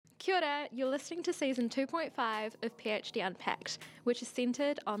Kia ora, you're listening to Season 2.5 of PhD Unpacked, which is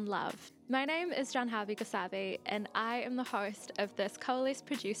centred on love. My name is Janhavi Gosavi, and I am the host of this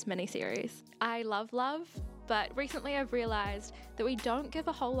Coalesce-produced mini-series. I love love, but recently I've realised that we don't give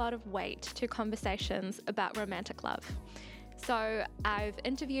a whole lot of weight to conversations about romantic love. So I've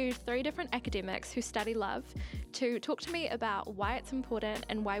interviewed 3 different academics who study love to talk to me about why it's important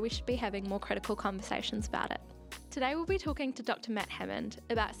and why we should be having more critical conversations about it. Today we'll be talking to Dr. Matt Hammond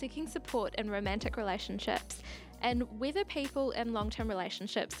about seeking support in romantic relationships and whether people in long-term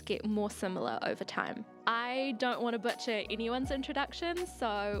relationships get more similar over time. I don't want to butcher anyone's introduction,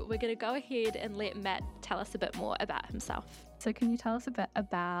 so we're going to go ahead and let Matt tell us a bit more about himself. So can you tell us a bit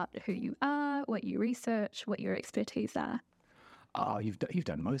about who you are, what you research, what your expertise are? Oh, you've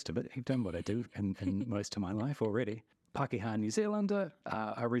done most of it. You've done what I do in most of my life already. Pākehā New Zealander.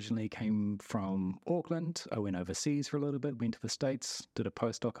 I originally came from Auckland. I went overseas for a little bit, went to the States, did a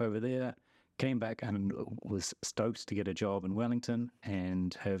postdoc over there, came back and was stoked to get a job in Wellington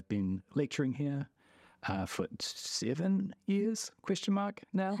and have been lecturing here for 7 years,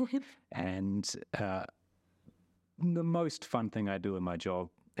 now. And the most fun thing I do in my job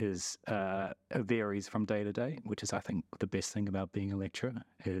is it varies from day to day, which is, I think, the best thing about being a lecturer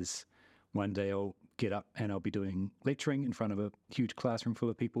is one day I'll get up and I'll be doing lecturing in front of a huge classroom full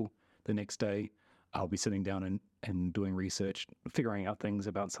of people. The next day I'll be sitting down and doing research, figuring out things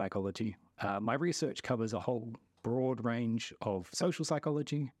about psychology. My research covers a whole broad range of social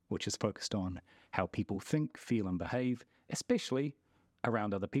psychology, which is focused on how people think, feel and behave, especially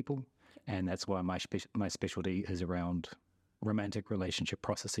around other people. And that's why my specialty is around romantic relationship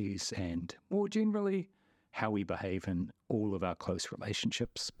processes and more generally how we behave in all of our close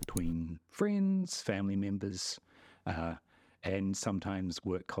relationships between friends, family members, and sometimes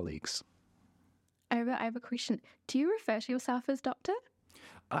work colleagues. I have a question. Do you refer to yourself as doctor?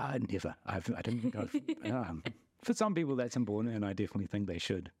 Never. I don't know. For some people that's important, and I definitely think they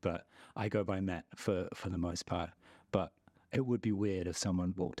should, but I go by Matt for the most part. But it would be weird if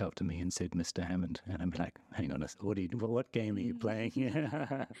someone walked up to me and said, Mr. Hammond, and I'd be like, hang on, what game are you playing?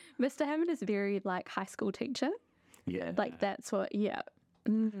 Mr. Hammond is very like high school teacher. Yeah. Like that's what, yeah.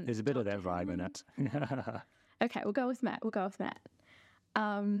 There's a bit of that vibe in it. Okay, we'll go with Matt.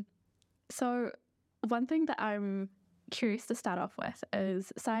 So one thing that I'm curious to start off with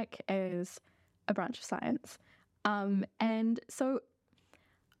is psych is a branch of science. And so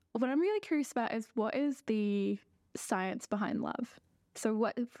what I'm really curious about is what is the science behind love? So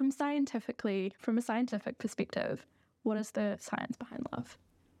what, from a scientific perspective, what is the science behind love?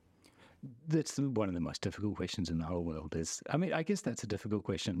 That's one of the most difficult questions in the whole world. I guess that's a difficult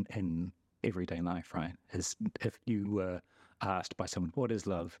question in everyday life, right? Is if you were asked by someone, what is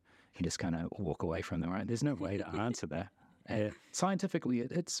love? You just kind of walk away from them, right? There's no way to answer that. Scientifically,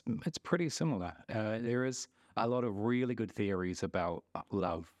 it's pretty similar. There is a lot of really good theories about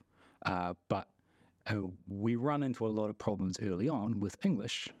love, but we run into a lot of problems early on with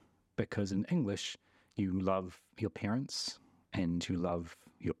English, because in English, you love your parents and you love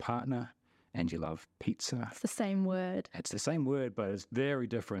your partner and you love pizza. It's the same word. It's the same word, but it's very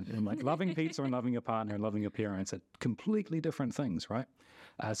different. And like loving pizza and loving your partner and loving your parents are completely different things, right?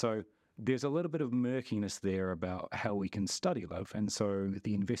 So there's a little bit of murkiness there about how we can study love. And so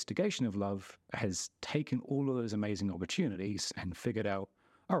the investigation of love has taken all of those amazing opportunities and figured out,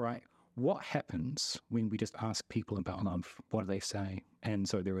 all right, what happens when we just ask people about love? What do they say? And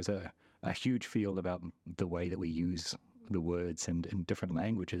so there was a huge field about the way that we use the words and in different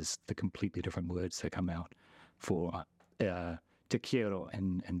languages, the completely different words that come out for te quiero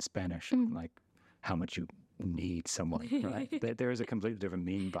in Spanish, like how much you need someone, right? There is a completely different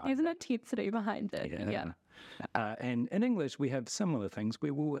meaning behind it. There's an intensity behind it. Yeah. And in English, we have similar things.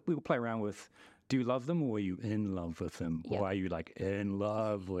 We will play around with, do you love them or are you in love with them? Yep. Or are you like in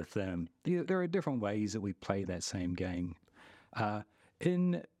love with them? There are different ways that we play that same game.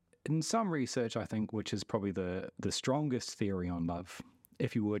 In some research, I think, which is probably the strongest theory on love,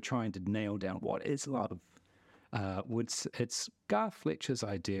 if you were trying to nail down what is love, it's Garth Fletcher's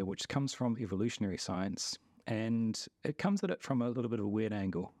idea, which comes from evolutionary science, and it comes at it from a little bit of a weird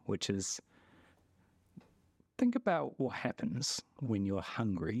angle, which is, think about what happens when you're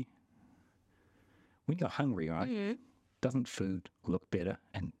hungry. When you're hungry, right? Mm-hmm. Doesn't food look better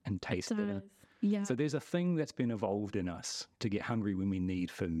and taste better? Yeah. So there's a thing that's been evolved in us to get hungry when we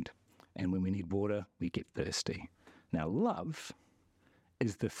need food. And when we need water, we get thirsty. Now, love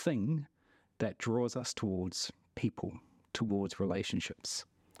is the thing that draws us towards people, towards relationships.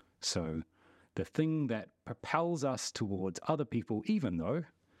 So the thing that propels us towards other people, even though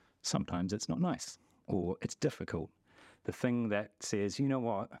sometimes it's not nice or it's difficult. The thing that says, you know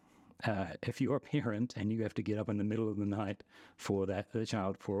what, if you're a parent and you have to get up in the middle of the night for the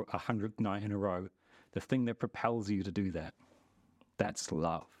child for 100th night in a row, the thing that propels you to do that, that's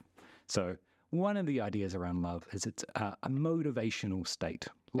love. So one of the ideas around love is it's a motivational state,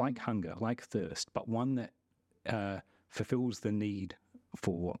 like hunger, like thirst, but one that fulfills the need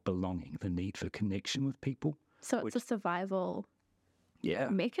for belonging, the need for connection with people. So it's a survival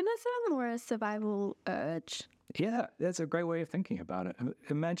mechanism or a survival urge? Yeah, that's a great way of thinking about it.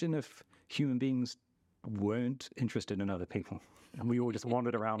 Imagine if human beings weren't interested in other people and we all just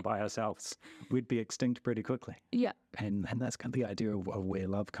wandered around by ourselves. We'd be extinct pretty quickly. Yeah. And that's kind of the idea of where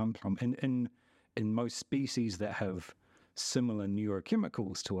love comes from. In most species that have similar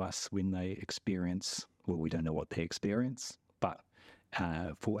neurochemicals to us when they experience, well, we don't know what they experience, but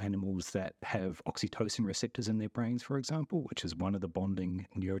for animals that have oxytocin receptors in their brains, for example, which is one of the bonding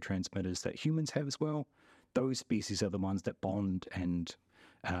neurotransmitters that humans have as well, those species are the ones that bond and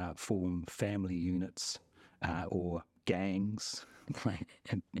form family units or gangs.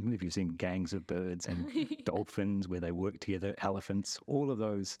 And if you've seen gangs of birds and dolphins where they work together, elephants, all of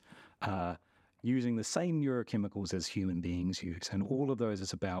those using the same neurochemicals as human beings use. And all of those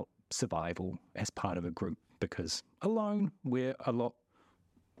is about survival as part of a group, because alone we're a lot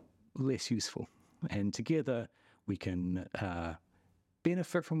less useful. And together we can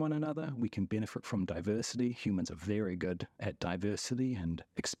benefit from one another. We can benefit from diversity. Humans are very good at diversity and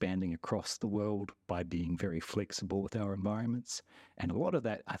expanding across the world by being very flexible with our environments. And a lot of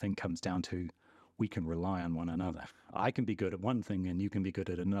that, I think, comes down to we can rely on one another. I can be good at one thing and you can be good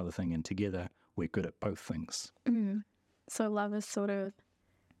at another thing, and together we're good at both things. So love is sort of,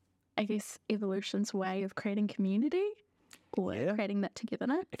 I guess, evolution's way of creating community or creating that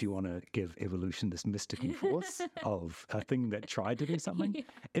togetherness. If you want to give evolution this mystical force of a thing that tried to do something.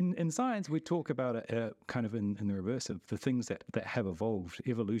 In science, we talk about it kind of in the reverse of the things that have evolved.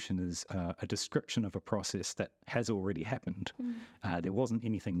 Evolution is a description of a process that has already happened. There wasn't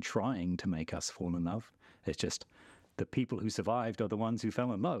anything trying to make us fall in love. It's just the people who survived are the ones who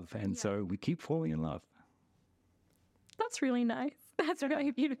fell in love. And so we keep falling in love. That's really nice. That's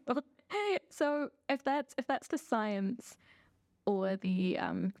really beautiful. So if that's the science or the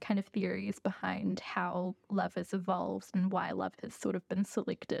kind of theories behind how love has evolved and why love has sort of been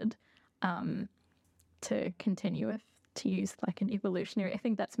selected to continue with, to use like an evolutionary, I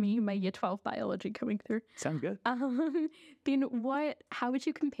think that's me, my year 12 biology coming through. Sounds good. Then how would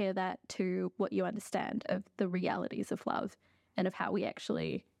you compare that to what you understand of the realities of love and of how we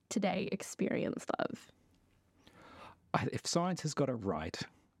actually today experience love? If science has got it right,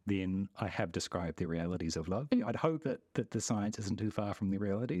 then I have described the realities of love. I'd hope that the science isn't too far from the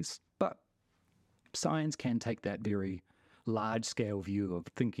realities, but science can take that very large-scale view of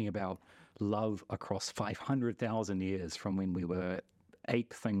thinking about love across 500,000 years from when we were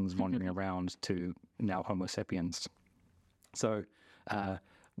ape things wandering around to now Homo sapiens. So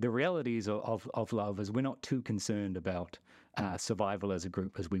the realities of love is we're not too concerned about survival as a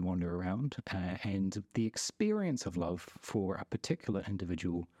group as we wander around, and the experience of love for a particular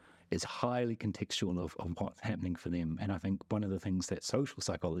individual is highly contextual of what's happening for them. And I think one of the things that social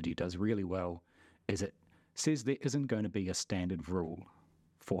psychology does really well is it says there isn't going to be a standard rule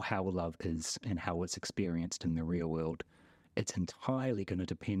for how love is and how it's experienced in the real world. It's entirely going to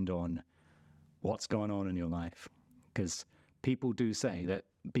depend on what's going on in your life, because people do say that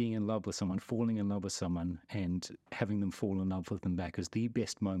being in love with someone, falling in love with someone and having them fall in love with them back is the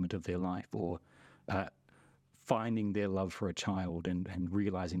best moment of their life, or finding their love for a child and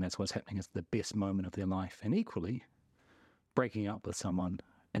realizing that's what's happening is the best moment of their life. And equally, breaking up with someone,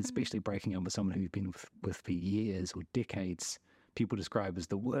 and especially breaking up with someone who you've been with for years or decades, people describe as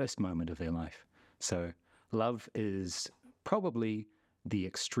the worst moment of their life. So love is probably the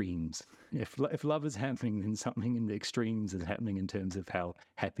extremes. If love is happening, then something in the extremes is happening in terms of how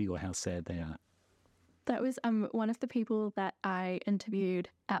happy or how sad they are. That was one of the people that I interviewed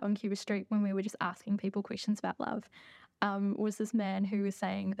out on Cuba Street when we were just asking people questions about love, was this man who was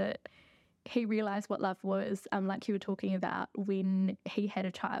saying that he realized what love was, like you were talking about, when he had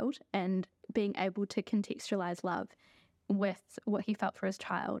a child, and being able to contextualize love with what he felt for his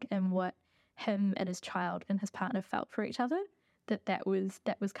child and what him and his child and his partner felt for each other. That was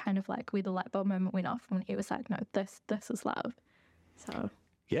kind of like where the light bulb moment went off, when he was like, no, this is love. So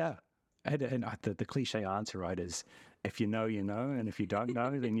yeah, and the cliche answer, right, is if you know, you know, and if you don't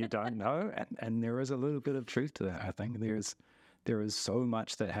know, then you don't know. And there is a little bit of truth to that. I think there is so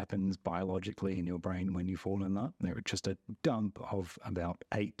much that happens biologically in your brain when you fall in love. There are just a dump of about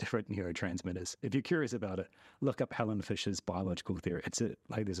 8 different neurotransmitters. If you're curious about it, look up Helen Fisher's biological theory.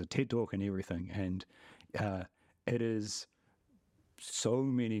 There's a TED talk and everything, and it is so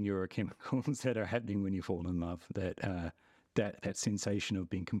many neurochemicals that are happening when you fall in love, that sensation of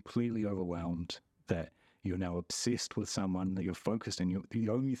being completely overwhelmed, that you're now obsessed with someone, that you're focused, and the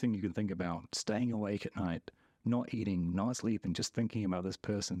only thing you can think about, staying awake at night, not eating, not sleeping, just thinking about this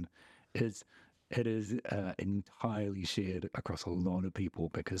person, is entirely shared across a lot of people,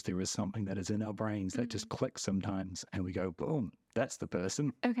 because there is something that is in our brains that just clicks sometimes, and we go, boom, that's the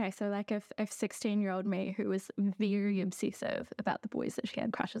person. Okay, so like if 16-year-old me who was very obsessive about the boys that she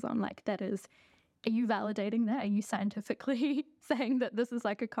had crushes on, like that is, are you validating that? Are you scientifically saying that this is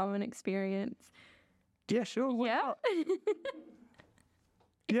like a common experience? Yeah, sure. Why Yeah. not?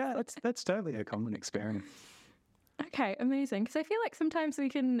 Yeah, that's totally a common experience. Okay, amazing. Because I feel like sometimes we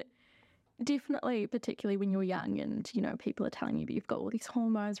can definitely, particularly when you're young and, you know, people are telling you that you've got all these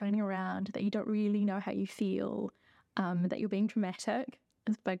hormones running around, that you don't really know how you feel, that you're being dramatic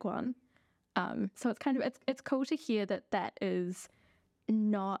is a big one. So it's kind of, it's cool to hear that is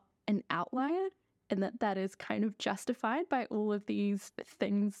not an outlier, and that is kind of justified by all of these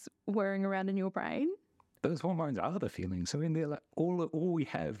things whirring around in your brain. Those hormones are the feelings. So in there, like, all we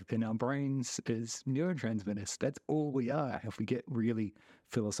have in our brains is neurotransmitters. That's all we are. If we get really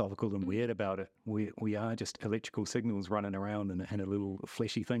philosophical and weird about it, we are just electrical signals running around in a little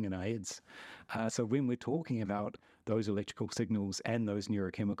fleshy thing in our heads. So when we're talking about those electrical signals and those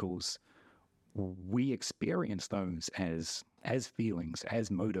neurochemicals, we experience those as feelings,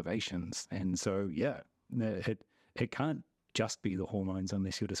 as motivations. And so, yeah, it can't just be the hormones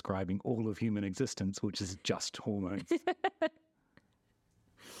unless you're describing all of human existence, which is just hormones.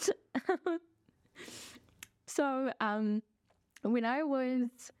 So when I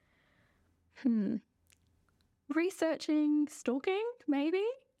was researching stalking, maybe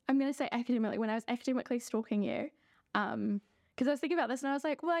I'm going to say academically, when I was academically stalking you, because I was thinking about this and I was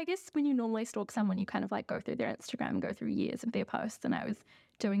like, well, I guess when you normally stalk someone, you kind of like go through their Instagram and go through years of their posts. And I was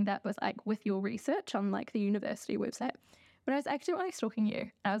doing that with your research on like the university website. When I was accidentally stalking you,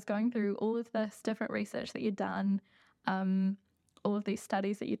 I was going through all of this different research that you'd done, all of these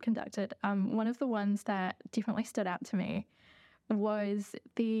studies that you'd conducted. One of the ones that definitely stood out to me was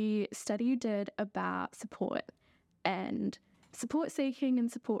the study you did about support and support seeking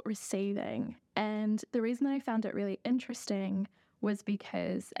and support receiving. And the reason that I found it really interesting was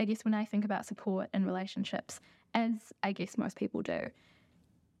because I guess when I think about support in relationships, as I guess most people do,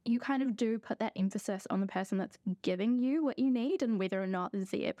 you kind of do put that emphasis on the person that's giving you what you need and whether or not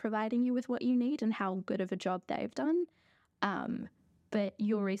they're providing you with what you need and how good of a job they've done. But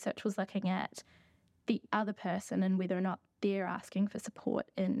your research was looking at the other person and whether or not they're asking for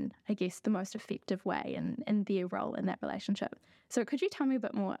support in, I guess, the most effective way and their role in that relationship. So could you tell me a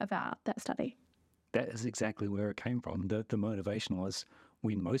bit more about that study? That is exactly where it came from. The motivation was,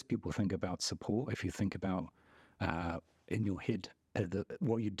 when most people think about support, if you think about in your head,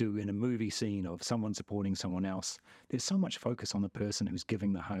 what you do in a movie scene of someone supporting someone else, there's so much focus on the person who's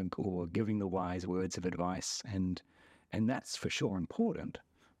giving the hug or giving the wise words of advice, and that's for sure important,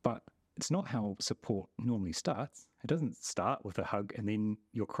 but it's not how support normally starts. It doesn't start with a hug and then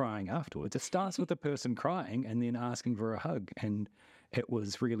you're crying afterwards. It starts with the person crying and then asking for a hug. And it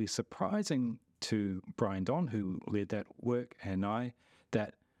was really surprising to Brian Don, who led that work, and I,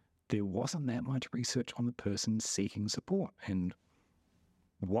 that there wasn't that much research on the person seeking support and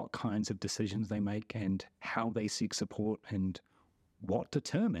what kinds of decisions they make and how they seek support and what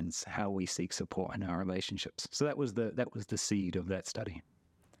determines how we seek support in our relationships. So that was the seed of that study.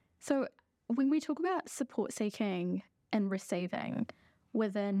 So when we talk about support seeking and receiving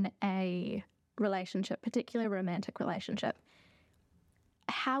within a relationship, particularly a romantic relationship,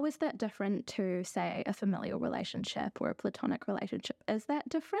 how is that different to, say, a familial relationship or a platonic relationship? Is that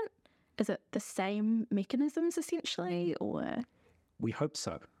different? Is it the same mechanisms essentially, or? We hope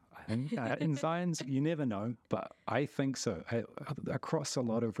so. And in science, you never know, but I think so. Across a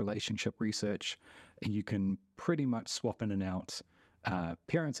lot of relationship research, you can pretty much swap in and out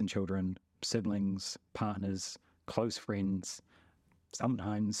parents and children, siblings, partners, close friends,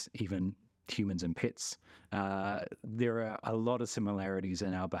 sometimes even humans and pets. There are a lot of similarities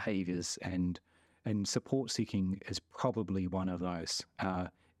in our behaviors, and support seeking is probably one of those.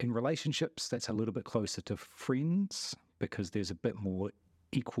 In relationships, that's a little bit closer to friends because there's a bit more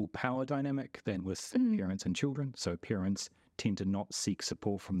equal power dynamic than with parents and children. So parents tend to not seek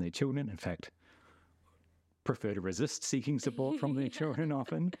support from their children. In fact, prefer to resist seeking support from their children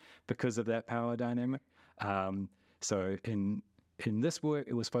often because of that power dynamic. So in this work,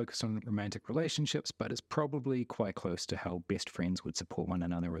 it was focused on romantic relationships, but it's probably quite close to how best friends would support one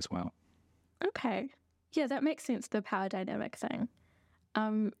another as well. Okay. Yeah, that makes sense, the power dynamic thing.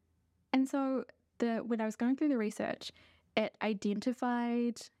 And so when I was going through the research, it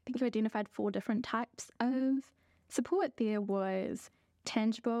identified, I think you identified 4 different types of support. There was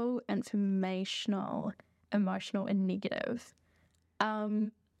tangible, informational, emotional, and negative.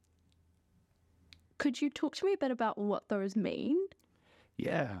 Could you talk to me a bit about what those mean?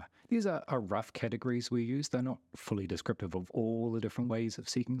 Yeah, these are rough categories we use. They're not fully descriptive of all the different ways of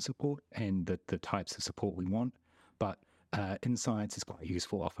seeking support and the types of support we want. But in science, it's quite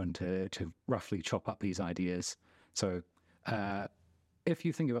useful often to roughly chop up these ideas. So if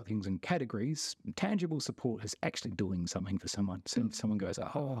you think about things in categories, tangible support is actually doing something for someone. So if someone goes,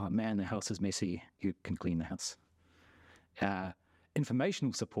 oh man, the house is messy, you can clean the house.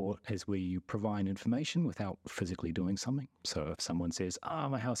 Informational support is where you provide information without physically doing something. So if someone says,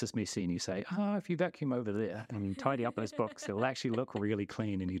 my house is messy, and you say, if you vacuum over there and you tidy up those books, it'll actually look really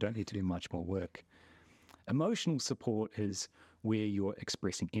clean and you don't need to do much more work. Emotional support is where you're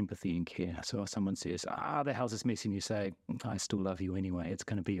expressing empathy and care. So if someone says, the house is messy, and you say, I still love you anyway, it's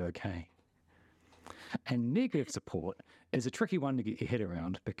going to be okay. And negative support is a tricky one to get your head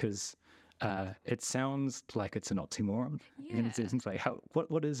around because it sounds like it's an oxymoron. Yeah. And it's like,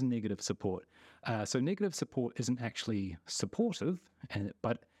 what is negative support? So negative support isn't actually supportive,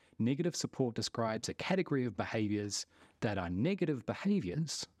 but negative support describes a category of behaviors that are negative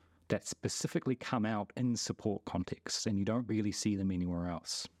behaviors that specifically come out in support contexts, and you don't really see them anywhere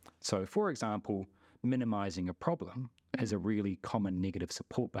else. So, for example, minimizing a problem is a really common negative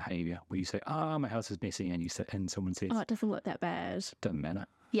support behavior where you say, my house is messy, and someone says, it doesn't look that bad. Doesn't matter.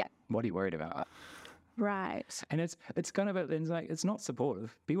 Yeah. What are you worried about? Right. And it's kind of it's not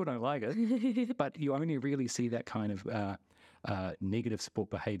supportive. People don't like it, but you only really see that kind of negative support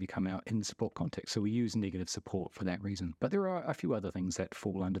behavior come out in support context. So we use negative support for that reason. But there are a few other things that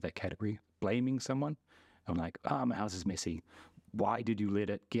fall under that category. Blaming someone. I'm like, my house is messy. Why did you let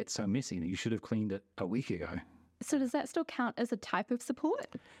it get so messy? You should have cleaned it a week ago. So does that still count as a type of support?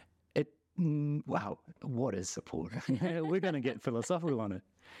 Wow, what is support? We're going to get philosophical on it.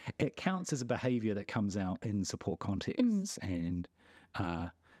 It counts as a behavior that comes out in support contexts, and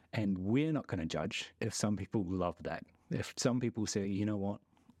we're not going to judge if some people love that. If some people say, you know what,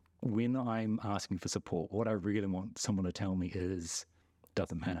 when I'm asking for support, what I really want someone to tell me is,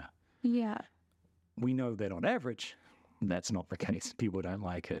 doesn't matter. Yeah. We know that on average, that's not the case. People don't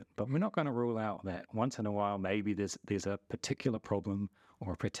like it. But we're not going to rule out that once in a while, maybe there's a particular problem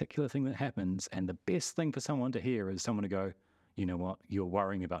or a particular thing that happens. And the best thing for someone to hear is someone to go, you know what, you're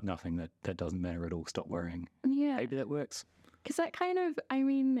worrying about nothing. That doesn't matter at all. Stop worrying. Yeah. Maybe that works. Because that kind of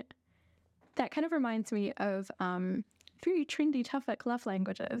reminds me of very trendy topic, love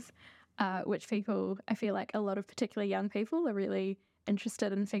languages, which people, I feel like a lot of particularly young people are really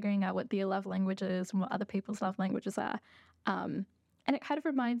interested in figuring out what their love language is and what other people's love languages are. And it kind of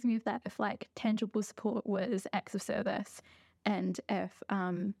reminds me of that if like tangible support was acts of service, and if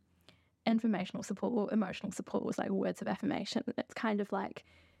informational support or emotional support was like words of affirmation. It's kind of like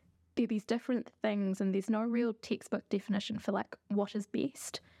there are these different things and there's no real textbook definition for like what is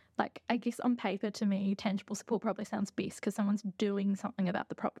best. Like, I guess on paper, to me, tangible support probably sounds best because someone's doing something about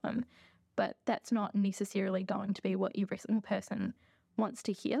the problem, but that's not necessarily going to be what every single person wants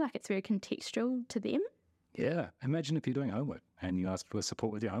to hear. Like, it's very contextual to them. Yeah. Imagine if you're doing homework and you ask for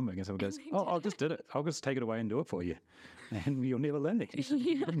support with your homework and someone goes, I just did it. I'll just take it away and do it for you. And you'll never learn it.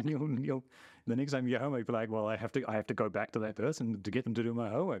 You'll the next time you get home, you'll be like, well, I have to go back to that person to get them to do my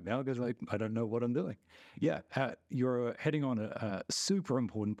homework now because I don't know what I'm doing. Yeah. You're heading on a super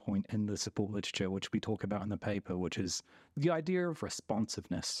important point in the support literature, which we talk about in the paper, which is the idea of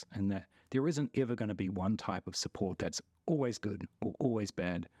responsiveness, and that there isn't ever going to be one type of support that's always good or always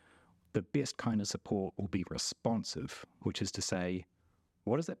bad. The best kind of support will be responsive, which is to say,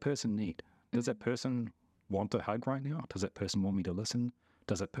 what does that person need? Does that person want a hug right now? Does that person want me to listen?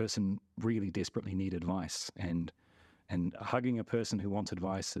 Does that person really desperately need advice? And hugging a person who wants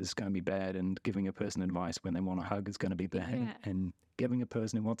advice is going to be bad, and giving a person advice when they want a hug is going to be bad. Yeah. And giving a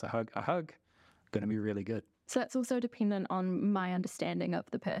person who wants a hug, going to be really good. So that's also dependent on my understanding of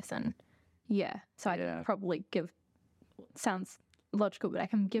the person. Yeah. So I can probably sounds logical, but I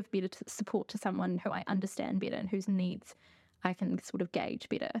can give better support to someone who I understand better and whose needs I can sort of gauge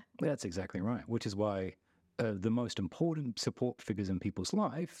better. That's exactly right, which is why the most important support figures in people's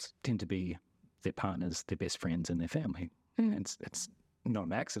lives tend to be their partners, their best friends, and their family. It's not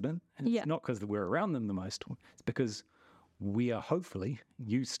an accident. It's not because we're around them the most. It's because we are hopefully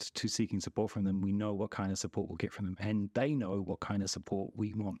used to seeking support from them. We know what kind of support we'll get from them, and they know what kind of support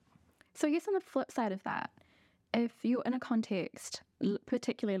we want. So I guess on the flip side of that, if you're in a context,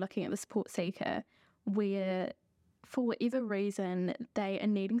 particularly looking at the support seeker, where for whatever reason they are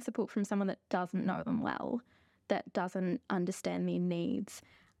needing support from someone that doesn't know them well, that doesn't understand their needs.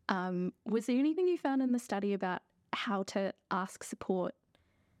 Was there anything you found in the study about how to ask support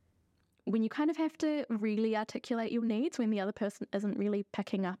when you kind of have to really articulate your needs when the other person isn't really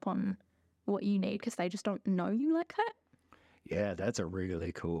picking up on what you need because they just don't know you like that? Yeah, that's a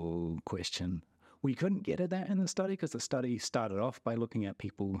really cool question. We couldn't get at that in the study because the study started off by looking at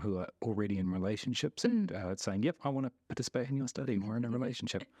people who are already in relationships and saying, yep, I want to participate in your study. We're in a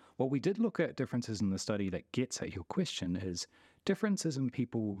relationship. What we did look at differences in the study that gets at your question is differences in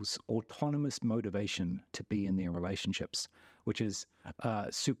people's autonomous motivation to be in their relationships, which is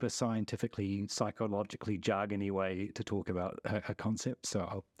super scientifically, psychologically jargony way to talk about a concept.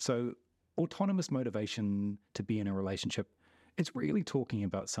 So autonomous motivation to be in a relationship, it's really talking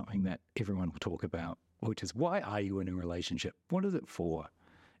about something that everyone will talk about, which is, why are you in a relationship? What is it for?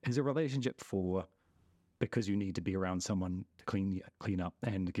 Is a relationship for because you need to be around someone to clean up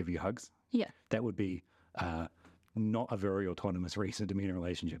and give you hugs? Yeah. That would be not a very autonomous reason to be in a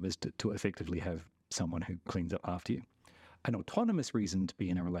relationship, is to effectively have someone who cleans up after you. An autonomous reason to be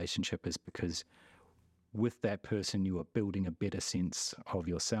in a relationship is because with that person, you are building a better sense of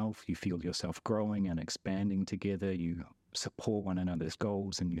yourself. You feel yourself growing and expanding together. You support one another's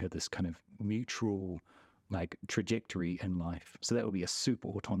goals, and you have this kind of mutual trajectory in life. So that would be a super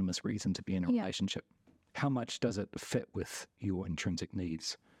autonomous reason to be in a relationship. How much does it fit with your intrinsic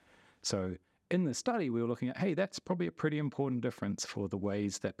needs? So in the study, we were looking at, hey, that's probably a pretty important difference for the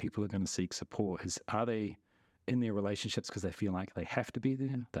ways that people are going to seek support. Are they in their relationships because they feel like they have to be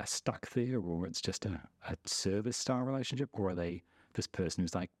there, they're stuck there, or it's just a service style relationship, or are they this person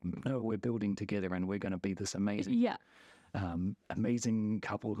who's like, no, we're building together and we're going to be this amazing, amazing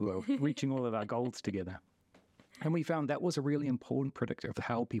couple who are reaching all of our goals together. And we found that was a really important predictor of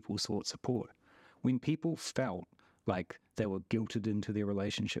how people sought support. When people felt like they were guilted into their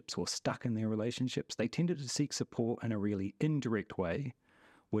relationships or stuck in their relationships, they tended to seek support in a really indirect way,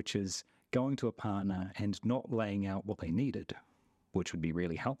 which is going to a partner and not laying out what they needed, which would be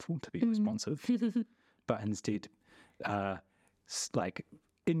really helpful to be responsive, but instead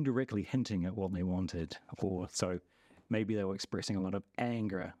indirectly hinting at what they wanted. Or so maybe they were expressing a lot of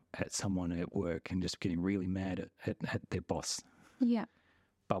anger at someone at work and just getting really mad at their boss. Yeah.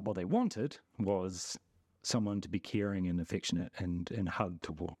 But what they wanted was someone to be caring and affectionate and hug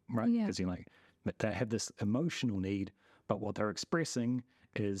toward, right? Because they have this emotional need, but what they're expressing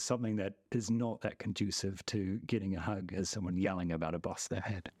is something that is not that conducive to getting a hug as someone yelling about a boss they've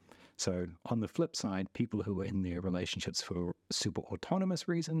had. So on the flip side, people who are in their relationships for super autonomous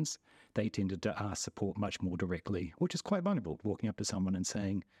reasons, they tended to ask support much more directly, which is quite vulnerable, walking up to someone and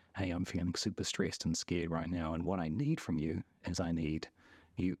saying, hey, I'm feeling super stressed and scared right now, and what I need from you is I need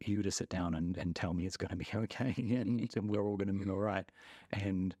you to sit down and tell me it's going to be okay and we're all going to be all right.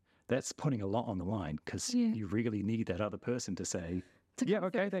 And that's putting a lot on the line because you really need that other person to say,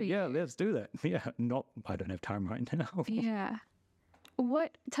 okay, let's do that. Yeah, not, I don't have time right now. Yeah.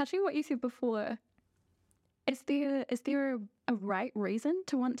 Touching what you said before, is there a right reason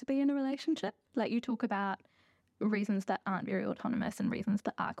to want to be in a relationship? Like, you talk about reasons that aren't very autonomous and reasons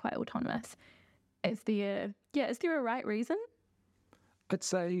that are quite autonomous. Is there a right reason? I'd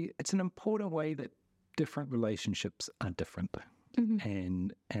say it's an important way that different relationships are different.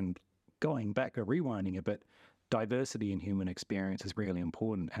 And going back or rewinding a bit, diversity in human experience is really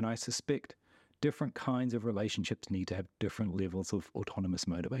important. And I suspect different kinds of relationships need to have different levels of autonomous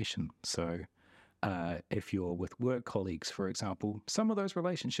motivation. So if you're with work colleagues, for example, some of those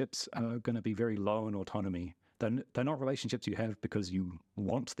relationships are going to be very low in autonomy. They're not relationships you have because you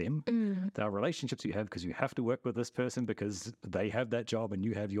want them. They're relationships you have because you have to work with this person because they have that job and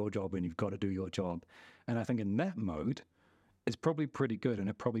you have your job and you've got to do your job. And I think in that mode, it's probably pretty good, and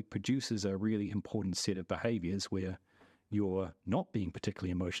it probably produces a really important set of behaviors where you're not being particularly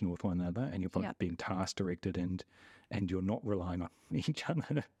emotional with one another, and you're both being task directed, and you're not relying on each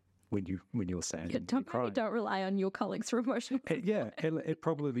other when you're sad. Don't rely on your colleagues for emotional. It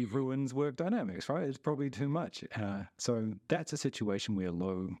probably ruins work dynamics, right? It's probably too much. So that's a situation where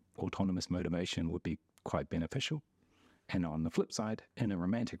low autonomous motivation would be quite beneficial. And on the flip side, in a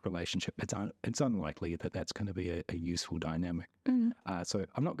romantic relationship, it's unlikely that that's going to be a useful dynamic. So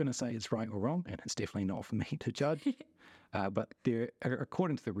I'm not going to say it's right or wrong, and it's definitely not for me to judge. But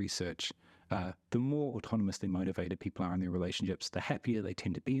according to the research, the more autonomously motivated people are in their relationships, the happier they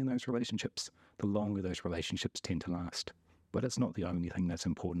tend to be in those relationships, the longer those relationships tend to last. But it's not the only thing that's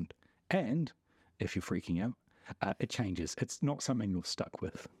important. And if you're freaking out, it changes. It's not something you're stuck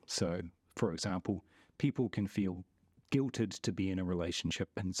with. So, for example, people can feel guilted to be in a relationship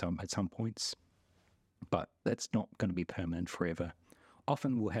at some points, but that's not going to be permanent forever.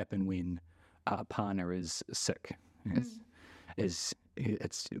 Often will happen when a partner is sick. It's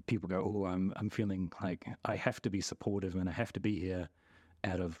people go, oh, I'm feeling like I have to be supportive and I have to be here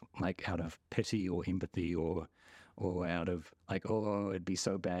out of pity or empathy or out of like, oh, it'd be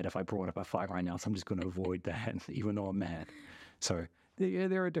so bad if I brought up a fight right now, so I'm just going to avoid that even though I'm mad. So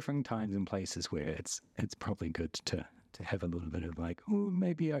there are different times and places where it's probably good to have a little bit of like, oh,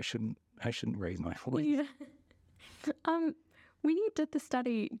 maybe I shouldn't raise my voice. Yeah. When you did the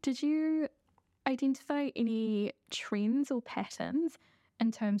study, did you identify any trends or patterns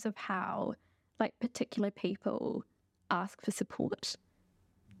in terms of how like particular people ask for support?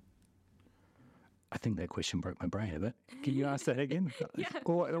 I think that question broke my brain a bit. Can you ask that again? Yeah.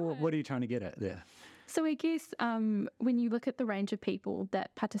 Or what are you trying to get at there? So I guess when you look at the range of people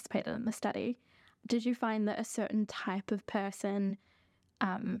that participated in the study, did you find that a certain type of person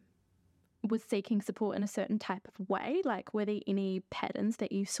was seeking support in a certain type of way? Like, were there any patterns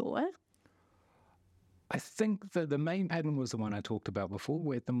that you saw? I think the main pattern was the one I talked about before,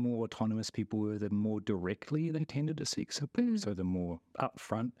 where the more autonomous people were, the more directly they tended to seek support. So the more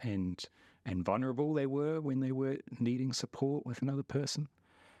upfront and vulnerable they were when they were needing support with another person.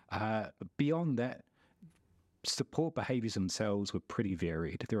 Beyond that, support behaviors themselves were pretty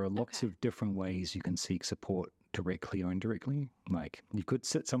varied. There are lots of different ways you can seek support directly or indirectly. Like you could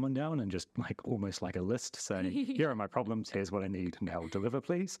sit someone down and just like almost like a list saying, here are my problems, here's what I need, now deliver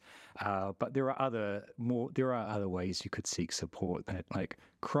please. But there are other ways you could seek support. That like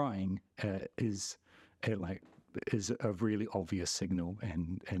crying is a really obvious signal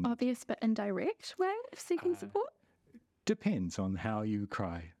and Obvious but indirect way of seeking support? depends on how you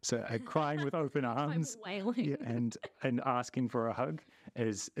cry. So crying with open arms Wailing. and asking for a hug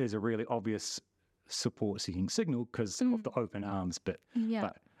is a really obvious support-seeking signal because of the open arms bit.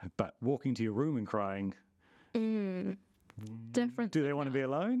 Yeah. But walking to your room and crying, Different. do they want to be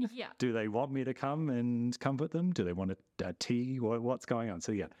alone? Yeah. Do they want me to come and comfort them? Do they want a tea? What's going on?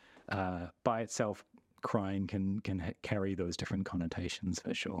 So by itself, crying can carry those different connotations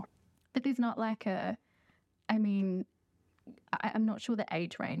for sure. But there's not like I'm not sure the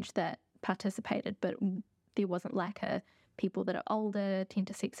age range that participated, but there wasn't like people that are older tend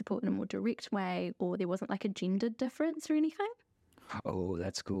to seek support in a more direct way, or there wasn't like a gender difference or anything? Oh,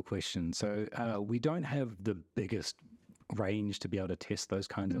 that's a cool question. So we don't have the biggest range to be able to test those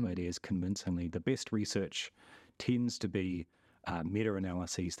kinds of ideas convincingly. The best research tends to be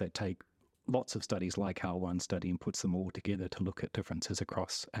meta-analyses that take lots of studies like our one study and puts them all together to look at differences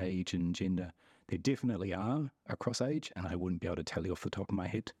across age and gender. There definitely are across age, and I wouldn't be able to tell you off the top of my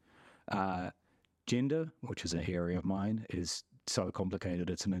head. Gender, which is an area of mine, is so complicated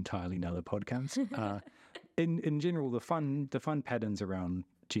it's an entirely another podcast. In general, the fun patterns around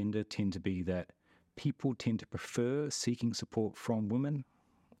gender tend to be that people tend to prefer seeking support from women,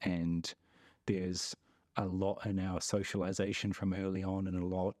 and there's a lot in our socialization from early on and a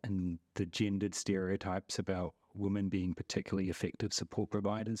lot in the gendered stereotypes about women being particularly effective support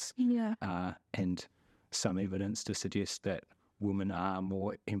providers. Yeah. And some evidence to suggest that women are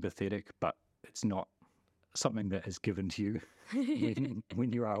more empathetic, but it's not something that is given to you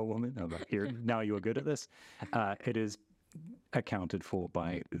when you are a woman. I'm like, here, now you're good at this. It is accounted for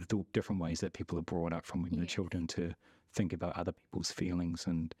by the different ways that people are brought up from when they're children to think about other people's feelings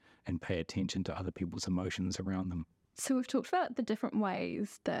and pay attention to other people's emotions around them. So we've talked about the different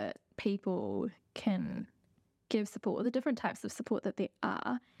ways that people can give support, or the different types of support that there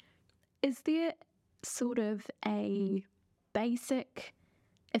are. Is there sort of a basic,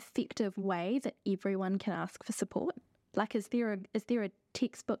 effective way that everyone can ask for support? Like, is there a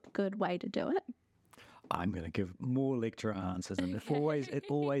textbook good way to do it? I'm going to give more lecture answers, and it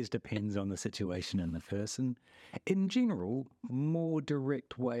always depends on the situation and the person. In general, more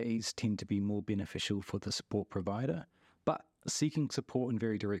direct ways tend to be more beneficial for the support provider, but seeking support in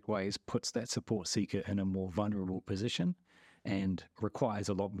very direct ways puts that support seeker in a more vulnerable position and requires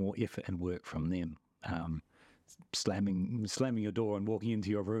a lot more effort and work from them. Slamming your door and walking into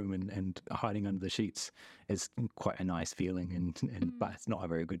your room and hiding under the sheets is quite a nice feeling, but it's not a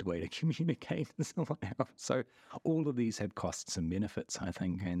very good way to communicate with someone else. So all of these have costs and benefits, I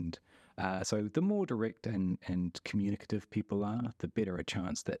think, and so the more direct and communicative people are, the better a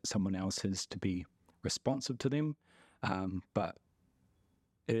chance that someone else is to be responsive to them, but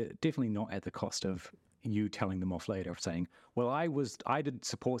definitely not at the cost of you telling them off later, saying, well, I did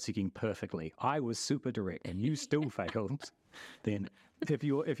support seeking perfectly. I was super direct and you still failed. Then if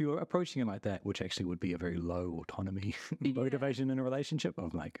you're approaching it like that, which actually would be a very low autonomy motivation in a relationship,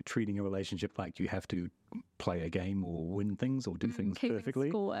 of like treating a relationship like you have to play a game or win things or do things perfectly.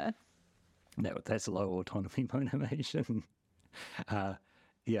 Score. That's low autonomy motivation.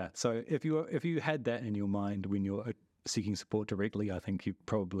 Yeah. So if you had that in your mind when you're seeking support directly, I think you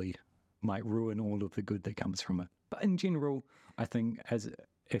probably might ruin all of the good that comes from it. But in general, I think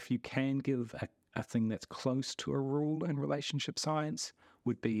if you can give a thing that's close to a rule in relationship science,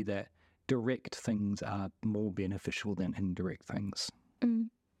 would be that direct things are more beneficial than indirect things.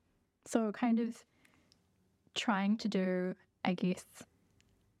 So kind of trying to do, I guess,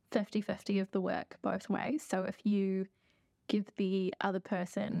 50-50 of the work both ways. So if you give the other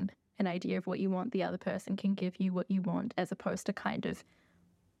person an idea of what you want, the other person can give you what you want, as opposed to kind of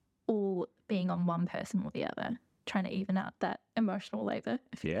all being on one person or the other, trying to even out that emotional labor.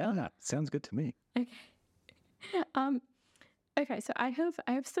 Yeah, sounds good to me. Okay. Okay, so I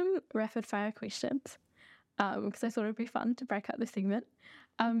have some rapid fire questions because I thought it'd be fun to break up the segment.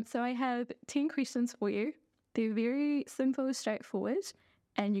 So I have 10 questions for you. They're very simple, straightforward,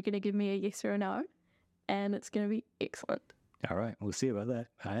 and you're going to give me a yes or a no, and it's going to be excellent. All right, we'll see about that.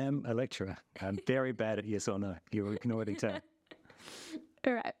 I am a lecturer. I'm very bad at yes or no. You can already tell.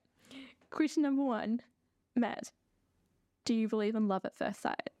 All right. Question number 1, Matt. Do you believe in love at first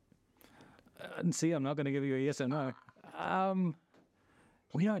sight? And see, I'm not going to give you a yes or no.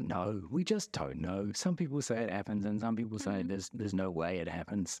 We don't know. We just don't know. Some people say it happens, and some people say there's no way it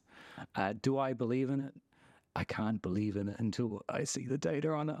happens. Do I believe in it? I can't believe in it until I see the data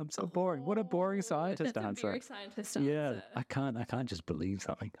on it. I'm so boring. What a boring scientist That's answer. a very scientist answer. Yeah, I can't just believe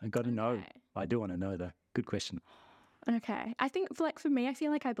something. I got to know. I do want to know though. Good question. Okay. I think for me, I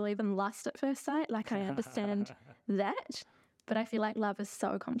feel like I believe in lust at first sight. Like I understand that, but I feel like love is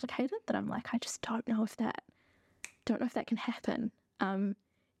so complicated that I'm like, I just don't know if that can happen.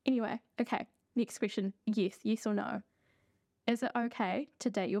 Anyway, okay. Next question. Yes or no. Is it okay to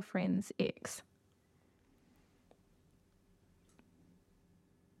date your friend's ex?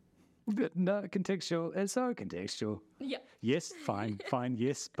 No, contextual. It's so contextual. Yeah. Yes, fine,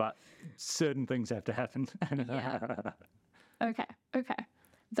 yes, but certain things have to happen. Yeah. Okay.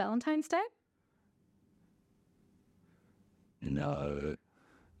 Valentine's Day? No.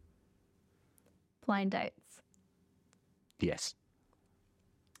 Blind dates? Yes.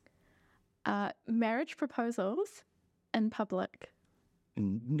 Marriage proposals in public?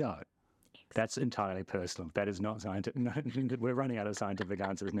 No. That's entirely personal. That is not scientific. No, we're running out of scientific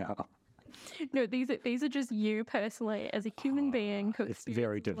answers now. No, these are just you personally as a human being. Who It's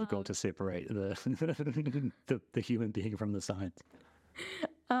very difficult to separate the human being from the science.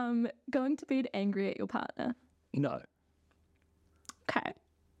 Going to bed angry at your partner? No. Okay.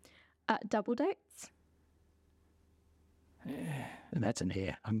 Double dates? And that's an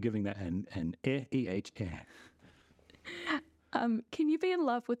air. I'm giving that an air, E-H, air. Can you be in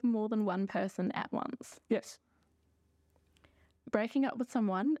love with more than one person at once? Yes. Breaking up with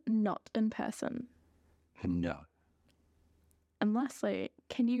someone not in person? No. And lastly,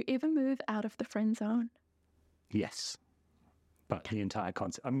 can you ever move out of the friend zone? Yes. But the entire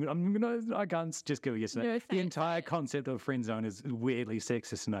concept, I can't just go yes. No, the entire concept of friend zone is weirdly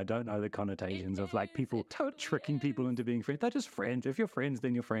sexist, and I don't know the connotations of like people tricking people into being friends. They're just friends. If you're friends,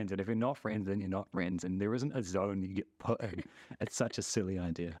 then you're friends, and if you're not friends, then you're not friends. And there isn't a zone you get put in. It's such a silly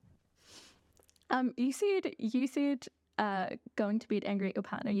idea. You said going to bed angry at your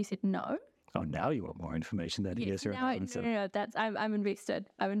partner. You said no. Oh, now you want more information than yes or no. No. I'm invested.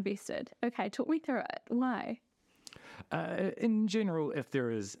 Okay, talk me through it. Why? In general, if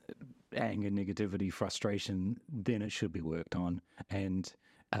there is anger, negativity, frustration, then it should be worked on. And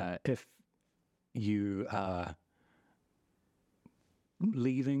if you are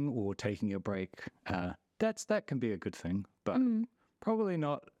leaving or taking a break, that can be a good thing, but probably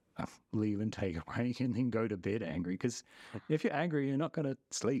not leave and take a break and then go to bed angry. Because if you're angry, you're not going to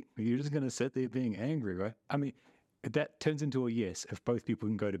sleep. You're just going to sit there being angry, right? I mean, that turns into a yes if both people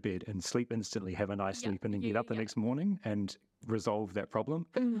can go to bed and sleep instantly, have a nice sleep, and then get up the next morning and resolve that problem.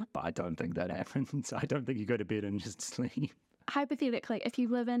 But I don't think that happens. I don't think you go to bed and just sleep. Hypothetically, if you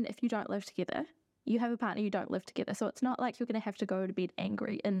don't live together, you have a partner, you don't live together. So it's not like you're going to have to go to bed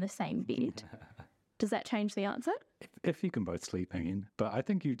angry in the same bed. Does that change the answer? If you can both sleep again. But I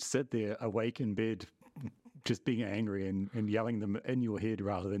think you'd sit there awake in bed just being angry and yelling them in your head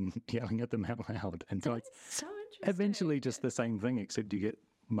rather than yelling at them out loud. And so it's so interesting. Eventually just the same thing, except you get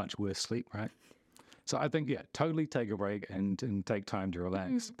much worse sleep, right? So I think, totally take a break and take time to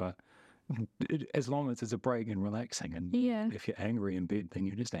relax. But as long as it's a break and relaxing, and if you're angry in bed, then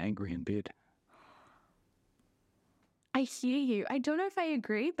you're just angry in bed. I hear you. I don't know if I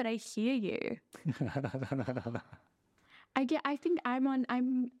agree, but I hear you. I think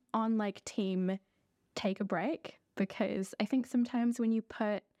I'm on like team take a break, because I think sometimes when you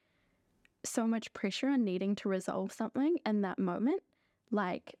put so much pressure on needing to resolve something in that moment,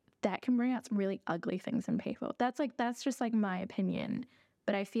 like that can bring out some really ugly things in people. That's just like my opinion.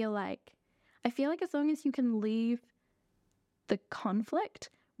 But I feel like as long as you can leave the conflict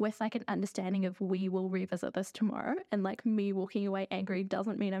with like an understanding of we will revisit this tomorrow, and like me walking away angry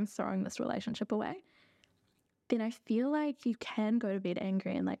doesn't mean I'm throwing this relationship away, then I feel like you can go to bed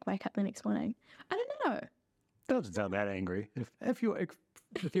angry and like wake up the next morning. I don't know. Doesn't sound that angry. If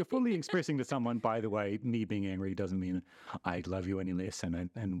you're fully expressing to someone, by the way, me being angry doesn't mean I love you any less,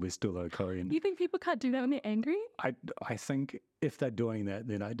 and we're still okay. And You think people can't do that when they're angry? I think if they're doing that,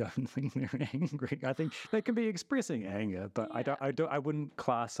 then I don't think they're angry. I think they can be expressing anger, but Yeah. I wouldn't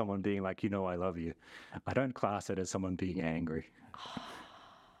class someone being like, I love you. I don't class it as someone being angry.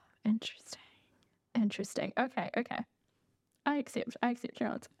 Interesting. Okay. I accept your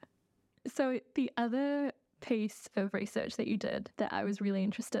answer. So the other piece of research that you did that I was really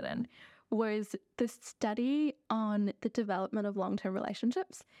interested in was the study on the development of long-term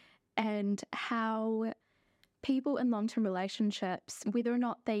relationships and how people in long-term relationships, whether or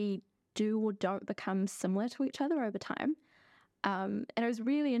not they do or don't become similar to each other over time. And I was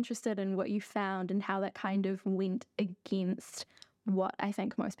really interested in what you found and how that kind of went against what I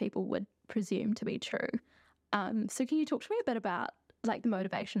think most people would presume to be true. So can you talk to me a bit about like the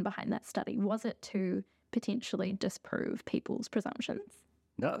motivation behind that study? Was it to potentially disprove people's presumptions?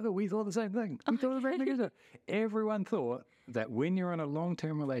 No, we thought the same thing. We thought the same thing. Everyone thought that when you're in a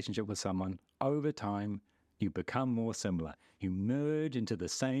long-term relationship with someone, over time, you become more similar. You merge into the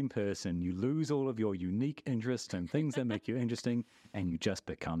same person. You lose all of your unique interests and things that make you interesting, and you just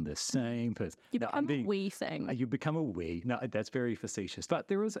become the same person. You become a we thing. You become a we. No, that's very facetious. But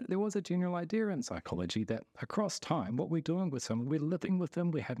there was a general idea in psychology that across time, what we're doing with someone, we're living with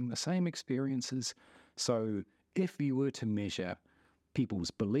them, we're having the same experiences. So if you were to measure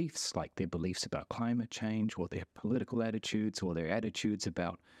people's beliefs, like their beliefs about climate change or their political attitudes or their attitudes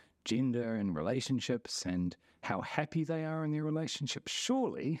about gender and relationships and how happy they are in their relationships,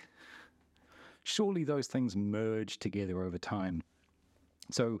 surely those things merge together over time.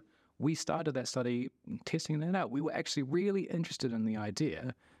 So we started that study testing that out. We were actually really interested in the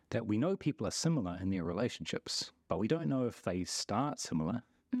idea that we know people are similar in their relationships, but we don't know if they start similar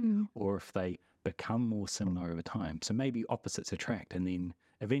or if they become more similar over time. So maybe opposites attract, and then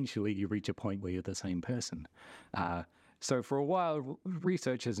eventually you reach a point where you're the same person. So for a while,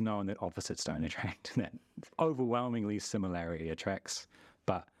 research has known that opposites don't attract, that overwhelmingly similarity attracts.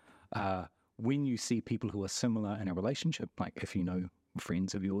 But when you see people who are similar in a relationship, like if you know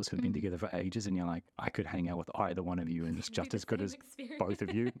friends of yours who've been together for ages and you're like, I could hang out with either one of you and it's just as good as both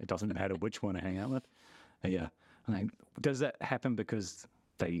of you. It doesn't matter which one I hang out with. Yeah. Like, does that happen because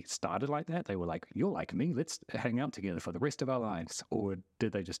they started like that? They were like, you're like me, let's hang out together for the rest of our lives. Or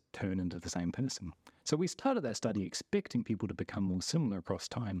did they just turn into the same person? So we started that study expecting people to become more similar across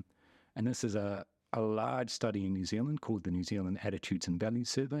time. And this is a large study in New Zealand called the New Zealand Attitudes and Values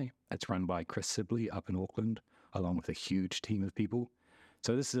Survey. It's run by Chris Sibley up in Auckland, along with a huge team of people.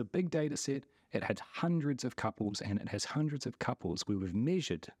 So this is a big data set. It had hundreds of couples, and it has hundreds of couples where we've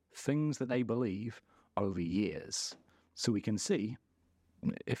measured things that they believe over years. So we can see,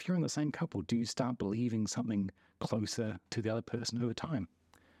 if you're in the same couple, do you start believing something closer to the other person over time?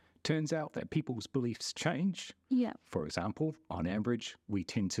 Turns out that people's beliefs change. Yeah. For example, on average, we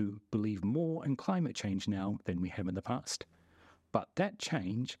tend to believe more in climate change now than we have in the past. But that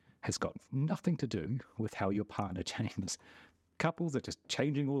change has got nothing to do with how your partner changes. Couples are just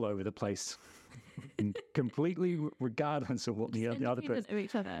changing all over the place, completely regardless of what the other person. Of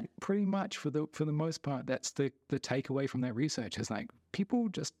each other. Pretty much, for the most part, that's the takeaway from that research. Is like people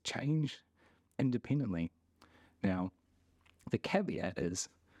just change independently. Now, the caveat is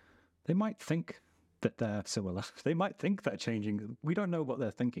they might think that they're similar. They might think they're changing. We don't know what they're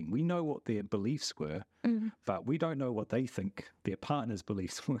thinking. We know what their beliefs were, but we don't know what they think their partner's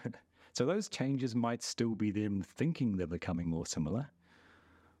beliefs were. So those changes might still be them thinking they're becoming more similar,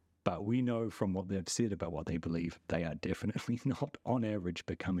 but we know from what they've said about what they believe, they are definitely not, on average,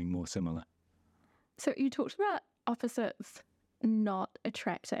 becoming more similar. So you talked about opposites not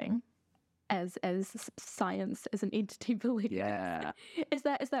attracting as science, as an entity believes. Yeah. Is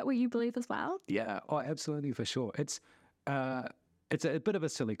that what you believe as well? Yeah, oh, absolutely, for sure. It's a bit of a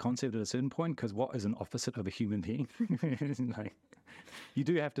silly concept at a certain point, because what is an opposite of a human being? Like, you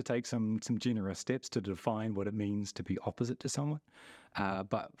do have to take some generous steps to define what it means to be opposite to someone.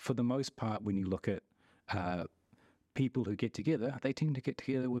 But for the most part, when you look at people who get together, they tend to get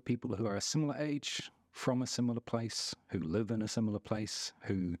together with people who are a similar age, from a similar place, who live in a similar place,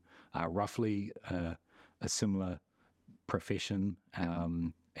 who are roughly a similar profession.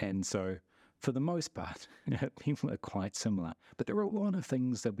 And so for the most part, people are quite similar. But there are a lot of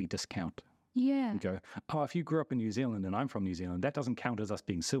things that we discount. Yeah. We go, oh, if you grew up in New Zealand and I'm from New Zealand, that doesn't count as us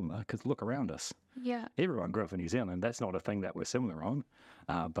being similar because look around us. Yeah. Everyone grew up in New Zealand. That's not a thing that we're similar on.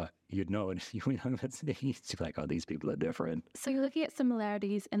 But you'd know it. It's easy to be like, oh, these people are different. So you're looking at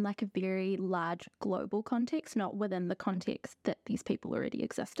similarities in like a very large global context, not within the context that these people already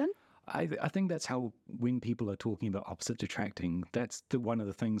exist in. I think that's how, when people are talking about opposites attracting, that's one of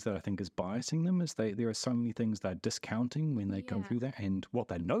the things that I think is biasing them, is there are so many things they're discounting when they go through that. And what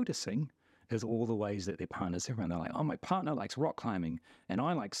they're noticing is all the ways that their partners are. And they're like, oh, my partner likes rock climbing and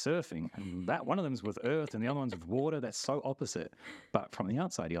I like surfing. And that one of them's with earth and the other one's with water. That's so opposite. But from the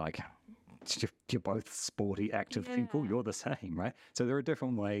outside, you're like, you're both sporty, active people. You're the same, right? So there are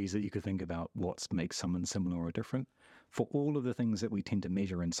different ways that you could think about what makes someone similar or different. For all of the things that we tend to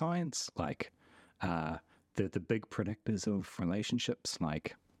measure in science, like the big predictors of relationships,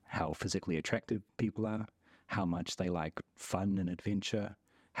 like how physically attractive people are, how much they like fun and adventure,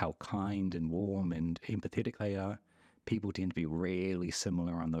 how kind and warm and empathetic they are, people tend to be really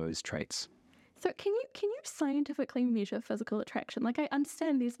similar on those traits. So can you scientifically measure physical attraction? Like, I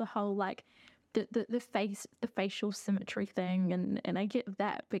understand there's the whole like the facial symmetry thing, and I get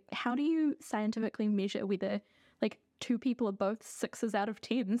that, but how do you scientifically measure whether like two people are both 6s out of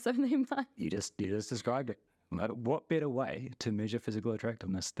 10? So they might. You just described it. What better way to measure physical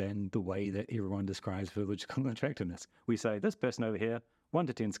attractiveness than the way that everyone describes physical attractiveness? We say, this person over here, 1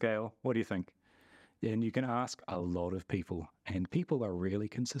 to 10 scale, what do you think? And you can ask a lot of people, and people are really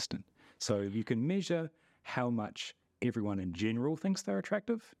consistent. So you can measure how much everyone in general thinks they're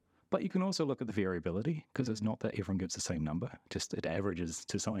attractive, but you can also look at the variability, because it's not that everyone gives the same number, just it averages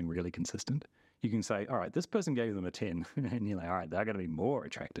to something really consistent. You can say, all right, this person gave them a 10, and you're like, all right, they're going to be more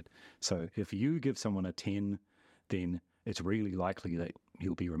attracted. So if you give someone a 10, then it's really likely that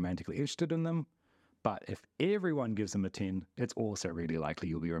you'll be romantically interested in them. But if everyone gives them a 10, it's also really likely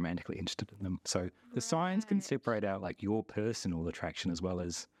you'll be romantically interested in them. So the science can separate out like your personal attraction, as well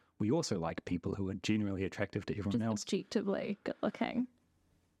as we also like people who are generally attractive to everyone else. Objectively good looking.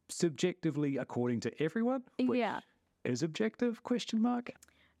 Subjectively, according to everyone? Which is objective, question mark?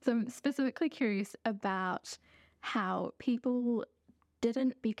 So I'm specifically curious about how people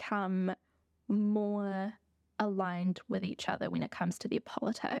didn't become more aligned with each other when it comes to their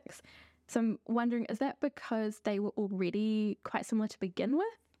politics. So I'm wondering, is that because they were already quite similar to begin with?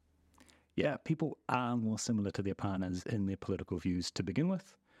 Yeah, people are more similar to their partners in their political views to begin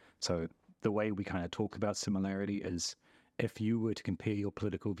with. So the way we kind of talk about similarity is, if you were to compare your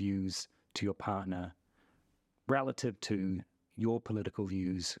political views to your partner relative to your political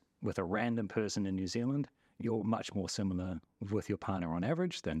views with a random person in New Zealand, you're much more similar with your partner on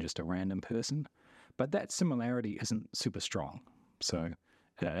average than just a random person. But that similarity isn't super strong. So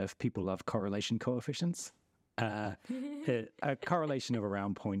if people love correlation coefficients, a correlation of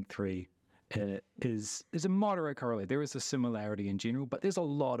around 0.3 is a moderate correlation. There is a similarity in general, but there's a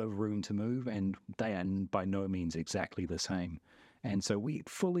lot of room to move, and they are by no means exactly the same. And so we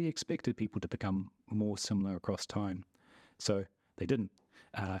fully expected people to become more similar across time. So they didn't.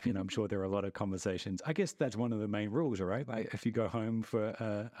 I'm sure there are a lot of conversations. I guess that's one of the main rules, right? Like if you go home for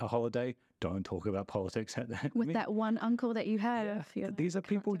a holiday, don't talk about politics at that. With that one uncle that you have. These are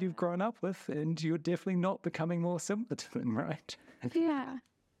people you've grown up with, and you're definitely not becoming more similar to them, right? Yeah.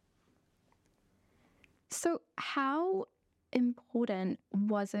 So how important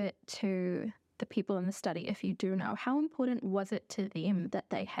was it to the people in the study, if you do know, how important was it to them that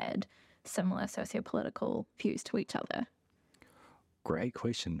they had similar sociopolitical views to each other? Great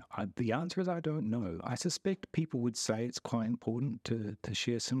question. The answer is I don't know. I suspect people would say it's quite important to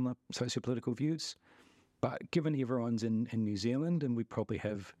share similar sociopolitical views. But given everyone's in New Zealand, and we probably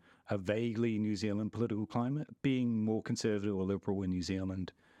have a vaguely New Zealand political climate, being more conservative or liberal in New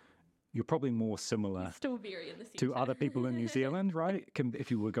Zealand, you're probably more similar Still very in the center. to other people in New Zealand, right? If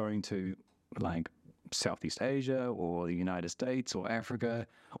you were going to like Southeast Asia or the United States or Africa,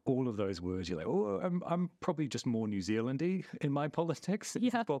 all of those words, you're like, oh, I'm probably just more New Zealandy in my politics.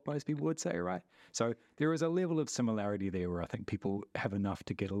 Is what most people would say, right? So there is a level of similarity there where I think people have enough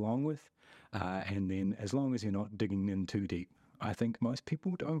to get along with. And then as long as you're not digging in too deep, I think most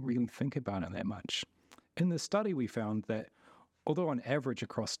people don't really think about it that much. In the study, we found that although on average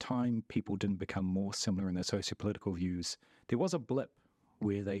across time, people didn't become more similar in their sociopolitical views, there was a blip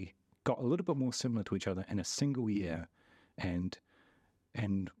where they got a little bit more similar to each other in a single year. And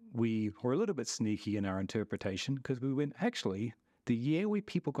we were a little bit sneaky in our interpretation, because we went, actually, the year where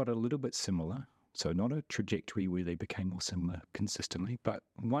people got a little bit similar, so not a trajectory where they became more similar consistently, but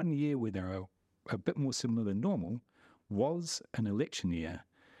 1 year where they were a bit more similar than normal, was an election year.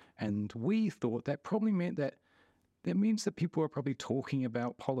 And we thought that probably meant that means that people are probably talking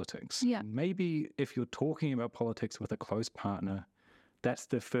about politics. Yeah. Maybe if you're talking about politics with a close partner, that's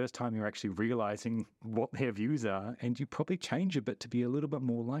the first time you're actually realizing what their views are, and you probably change a bit to be a little bit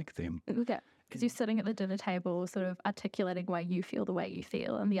more like them. Okay. Because you're sitting at the dinner table sort of articulating why you feel the way you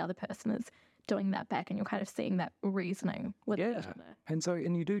feel, and the other person is doing that back, and you're kind of seeing that reasoning with each other.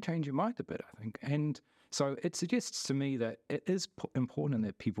 And you do change your mind a bit, I think. And so it suggests to me that it is important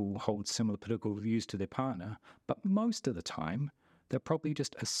that people hold similar political views to their partner, but most of the time, they're probably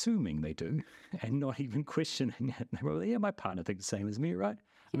just assuming they do and not even questioning it. They're probably, yeah, my partner thinks the same as me, right?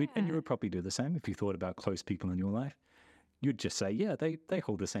 I mean, and you would probably do the same if you thought about close people in your life. You'd just say, yeah, they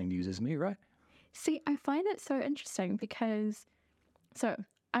hold the same views as me, right? See, I find it so interesting because, so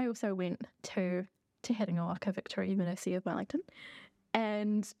I also went to Hiringa Victoria University of Wellington,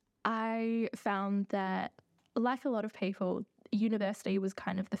 and I found that, like a lot of people, university was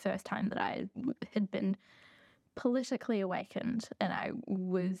kind of the first time that I had been politically awakened, and I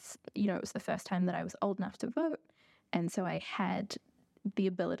was, it was the first time that I was old enough to vote, and so I had the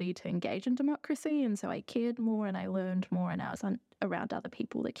ability to engage in democracy, and so I cared more and I learned more, and I was around other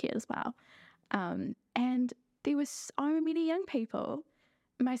people that cared as well. And there were so many young people,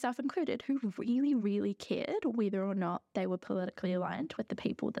 myself included, who really, really cared whether or not they were politically aligned with the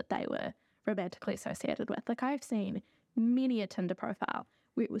people that they were romantically associated with. Like, I've seen many a Tinder profile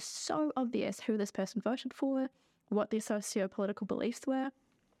where it was so obvious who this person voted for, what their socio-political beliefs were.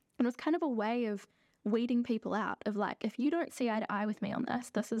 And it was kind of a way of weeding people out of like, if you don't see eye to eye with me on this,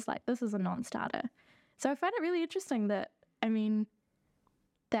 this is a non-starter. So I find it really interesting that,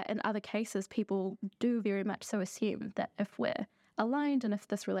 that in other cases, people do very much so assume that if we're aligned and if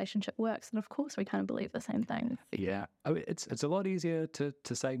this relationship works, then of course we kind of believe the same thing. Yeah. I mean, it's a lot easier to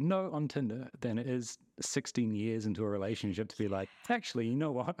say no on Tinder than it is 16 years into a relationship to be like, actually, you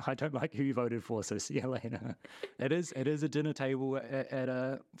know what? I don't like who you voted for, so see you later. It is a dinner table at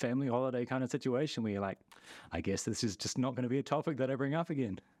a family holiday kind of situation where you're like, I guess this is just not going to be a topic that I bring up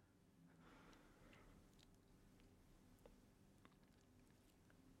again.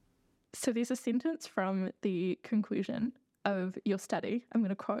 So there's a sentence from the conclusion of your study. I'm going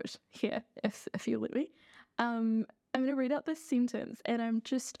to quote here, if you let me. I'm going to read out this sentence, and I'm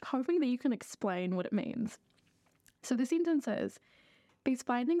just hoping that you can explain what it means. So the sentence is, these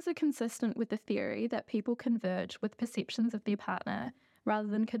findings are consistent with the theory that people converge with perceptions of their partner rather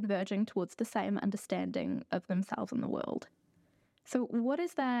than converging towards the same understanding of themselves and the world. So what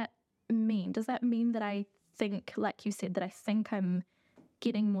does that mean? Does that mean that I think, like you said, that I think I'm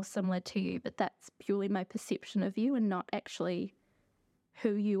getting more similar to you, but that's purely my perception of you and not actually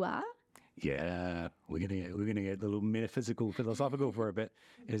who you are? Yeah, we're gonna get a little metaphysical, philosophical for a bit.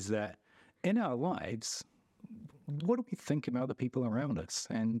 Is that in our lives, what do we think about the people around us?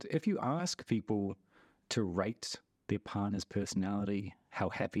 And if you ask people to rate their partner's personality, how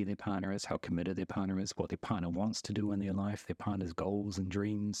happy their partner is, how committed their partner is, what their partner wants to do in their life, their partner's goals and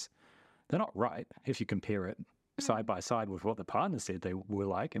dreams, they're not right if you compare it side by side with what the partner said they were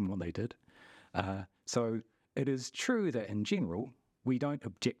like and what they did. So it is true that in general, we don't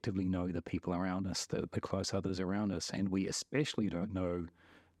objectively know the people around us, the close others around us, and we especially don't know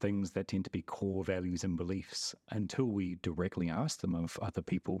things that tend to be core values and beliefs until we directly ask them of other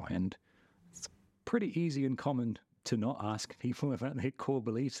people. And it's pretty easy and common to not ask people about their core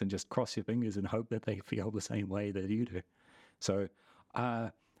beliefs and just cross your fingers and hope that they feel the same way that you do. So,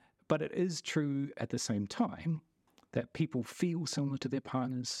 but it is true at the same time that people feel similar to their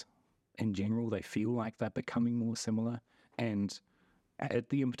partners. In general, they feel like they're becoming more similar. And at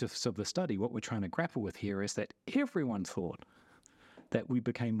the impetus of the study, what we're trying to grapple with here is that everyone thought that we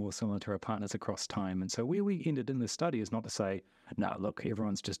became more similar to our partners across time. And so where we ended in the study is not to say, no, look,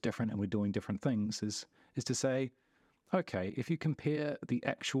 everyone's just different and we're doing different things, is to say, okay, if you compare the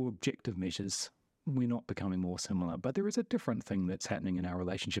actual objective measures, we're not becoming more similar. But there is a different thing that's happening in our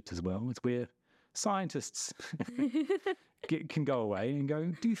relationships as well. It's where scientists can go away and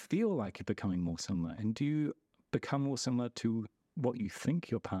go, do you feel like you're becoming more similar? And do you become more similar to what you think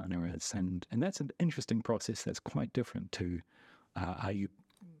your partner is? And that's an interesting process that's quite different to are you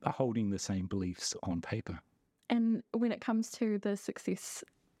holding the same beliefs on paper? And when it comes to the success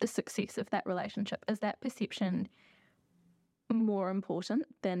of that relationship, is that perception more important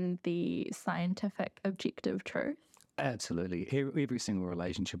than the scientific objective truth? Absolutely. Every single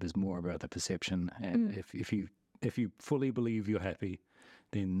relationship is more about the perception. And if you fully believe you're happy,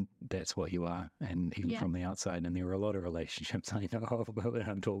 then that's what you are. And even from the outside, and there are a lot of relationships I know of when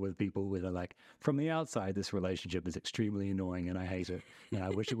I'm talking with people where they're like, from the outside, this relationship is extremely annoying and I hate it. And I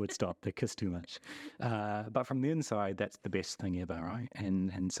wish it would stop. They kiss too much. But from the inside, that's the best thing ever, right?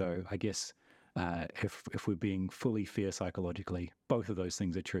 And so I guess if we're being fully fair psychologically, both of those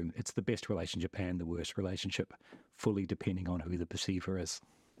things are true. It's the best relationship and the worst relationship, fully depending on who the perceiver is.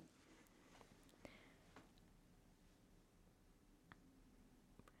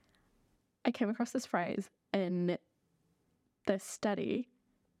 I came across this phrase in this study.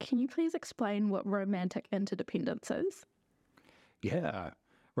 Can you please explain what romantic interdependence is? Yeah.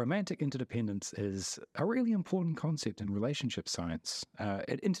 Romantic interdependence is a really important concept in relationship science.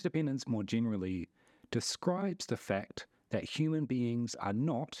 Interdependence more generally describes the fact that human beings are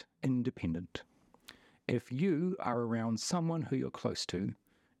not independent. If you are around someone who you're close to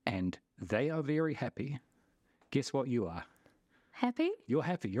and they are very happy, guess what you are? Happy? You're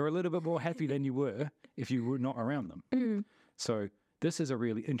happy. You're a little bit more happy than you were if you were not around them. So this is a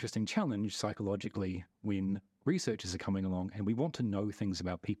really interesting challenge psychologically when researchers are coming along and we want to know things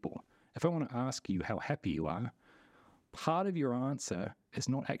about people. If I want to ask you how happy you are, part of your answer is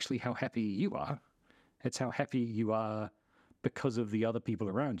not actually how happy you are. It's how happy you are because of the other people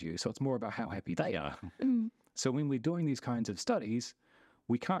around you. So it's more about how happy they are. So when we're doing these kinds of studies,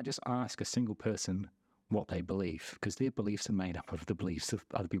 we can't just ask a single person what they believe, because their beliefs are made up of the beliefs of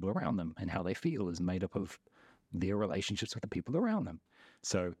other people around them, and how they feel is made up of their relationships with the people around them.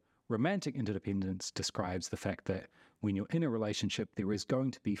 So romantic interdependence describes the fact that when you're in a relationship, there is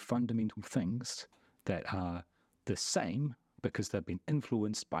going to be fundamental things that are the same because they've been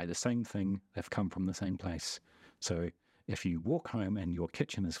influenced by the same thing, they've come from the same place. So if you walk home and your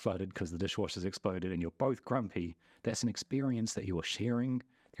kitchen is flooded because the dishwasher's exploded and you're both grumpy, that's an experience that you are sharing.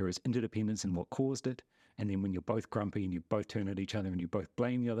 There is interdependence in what caused it. And then when you're both grumpy and you both turn at each other and you both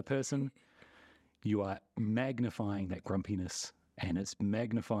blame the other person, you are magnifying that grumpiness, and it's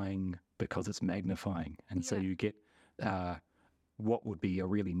magnifying because it's magnifying. And so you get what would be a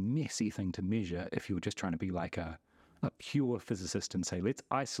really messy thing to measure if you were just trying to be like a pure physicist and say, let's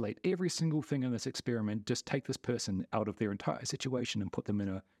isolate every single thing in this experiment, just take this person out of their entire situation and put them in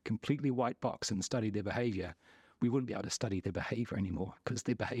a completely white box and study their behavior. We wouldn't be able to study their behavior anymore because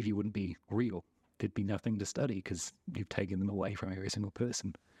their behavior wouldn't be real. There'd be nothing to study because you've taken them away from every single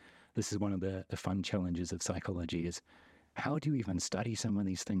person. This is one of the fun challenges of psychology is how do you even study some of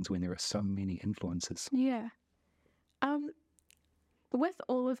these things when there are so many influences? Yeah. With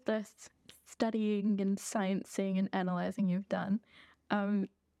all of this studying and sciencing and analysing you've done,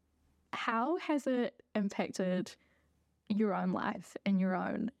 how has it impacted your own life and your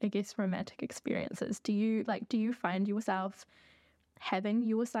own, I guess, romantic experiences? Do you find yourself having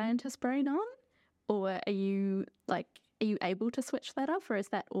your scientist brain on? Or are you able to switch that off, or is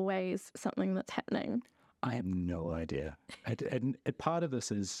that always something that's happening? I have no idea. And part of this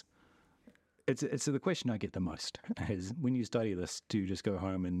is, it's the question I get the most is when you study this, do you just go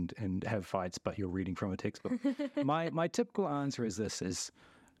home and have fights, but you're reading from a textbook? My typical answer is this, is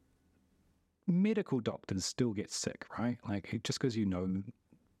medical doctors still get sick, right? Like just because you know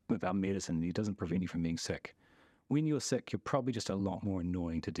about medicine, it doesn't prevent you from being sick. When you're sick, you're probably just a lot more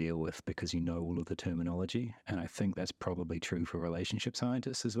annoying to deal with because you know all of the terminology. And I think that's probably true for relationship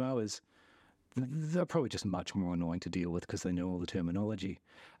scientists as well, is they're probably just much more annoying to deal with because they know all the terminology.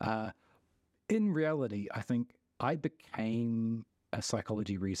 In reality, I think I became a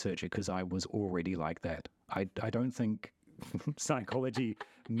psychology researcher because I was already like that. I don't think psychology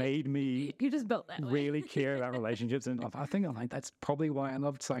made me You just built that really care about relationships, and I think that's probably why I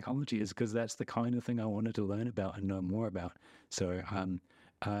loved psychology, is because that's the kind of thing I wanted to learn about and know more about. So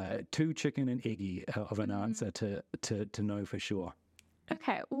too chicken and eggy of an answer to know for sure.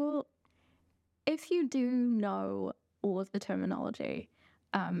 Okay, well, if you do know all of the terminology,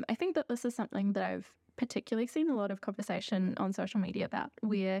 I think that this is something that I've particularly seen a lot of conversation on social media about,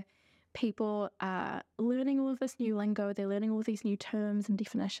 where people are learning all of this new lingo, they're learning all these new terms and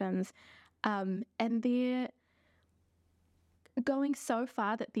definitions, and they're going so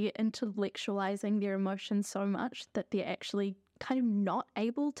far that they're intellectualizing their emotions so much that they're actually kind of not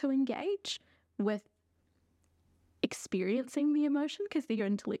able to engage with experiencing the emotion because they're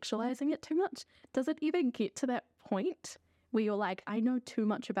intellectualizing it too much. Does it ever get to that point where you're like, I know too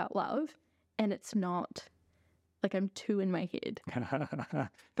much about love and it's not... like I'm too in my head?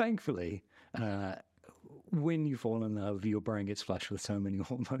 Thankfully, when you fall in love, your brain gets flushed with so many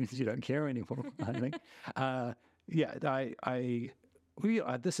hormones you don't care anymore, I think.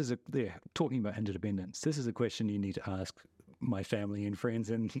 This is talking about interdependence. This is a question you need to ask my family and friends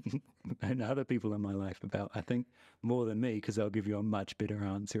and and other people in my life about, I think, more than me, because they'll give you a much better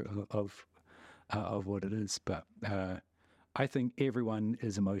answer of what it is. But I think everyone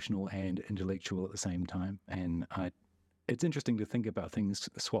is emotional and intellectual at the same time, and it's interesting to think about things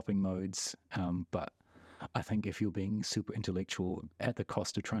swapping modes. But I think if you're being super intellectual at the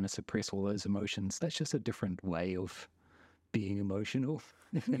cost of trying to suppress all those emotions, that's just a different way of being emotional.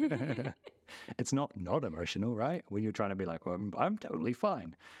 It's not emotional, right? When you're trying to be like, well, I'm totally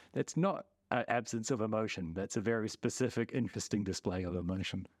fine. That's not an absence of emotion. That's a very specific, interesting display of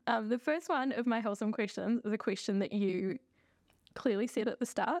emotion. The first one of my wholesome questions is a question that you clearly said at the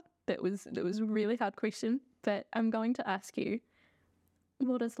start. That was a really hard question, but I'm going to ask you,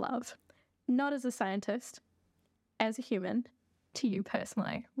 what is love? Not as a scientist, as a human, to you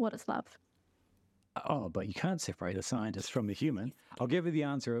personally, what is love? Oh, but you can't separate the scientist from the human. I'll give you the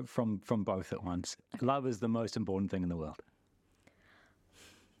answer from both at once. Love is the most important thing in the world.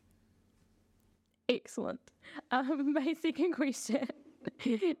 Excellent. My second question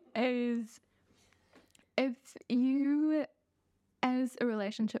is, if you, as a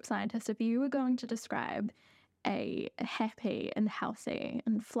relationship scientist, if you were going to describe a happy and healthy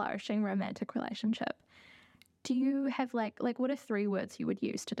and flourishing romantic relationship, do you have like what are 3 words you would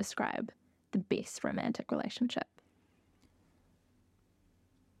use to describe the best romantic relationship?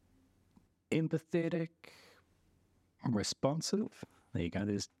 Empathetic, responsive. There you go.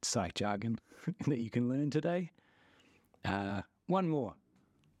 There's psych jargon that you can learn today. One more.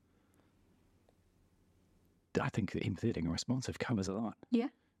 I think empathetic and responsive covers a lot. Yeah.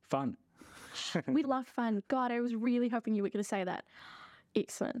 Fun. We love fun. God, I was really hoping you were going to say that.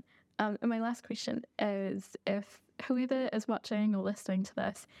 Excellent. And my last question is, if whoever is watching or listening to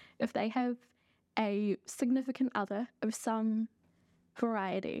this, if they have a significant other of some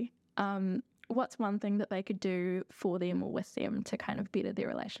variety, what's one thing that they could do for them or with them to kind of better their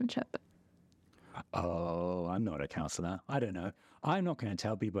relationship? Oh, I'm not a counselor. I don't know. I'm not going to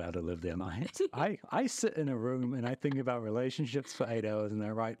tell people how to live their lives. I sit in a room and I think about relationships for 8 hours and I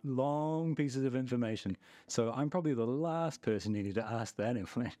write long pieces of information. So I'm probably the last person you need to ask that.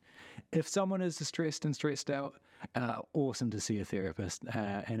 If someone is distressed and stressed out, awesome to see a therapist.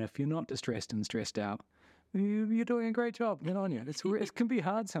 And if you're not distressed and stressed out, you're doing a great job. Good on you. It can be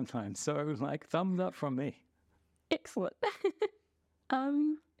hard sometimes. So thumbs up from me. Excellent.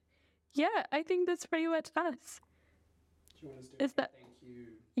 Yeah, I think that's pretty much us. Do you want us to do thank you?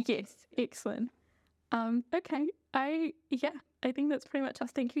 Yes, excellent. Okay. I think that's pretty much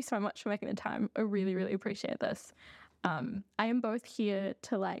us. Thank you so much for making the time. I really, really appreciate this. I am both here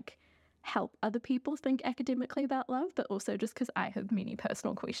to help other people think academically about love, but also just because I have many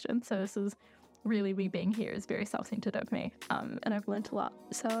personal questions. So this is really, me being here is very self-centered of me. And I've learned a lot.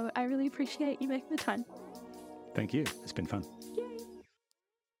 So I really appreciate you making the time. Thank you. It's been fun. Yay.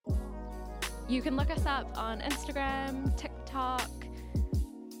 You can look us up on Instagram, TikTok,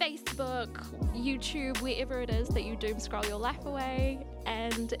 Facebook, YouTube, wherever it is that you doom scroll your life away.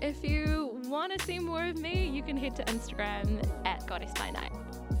 And if you want to see more of me, you can head to Instagram at Goddess by Night.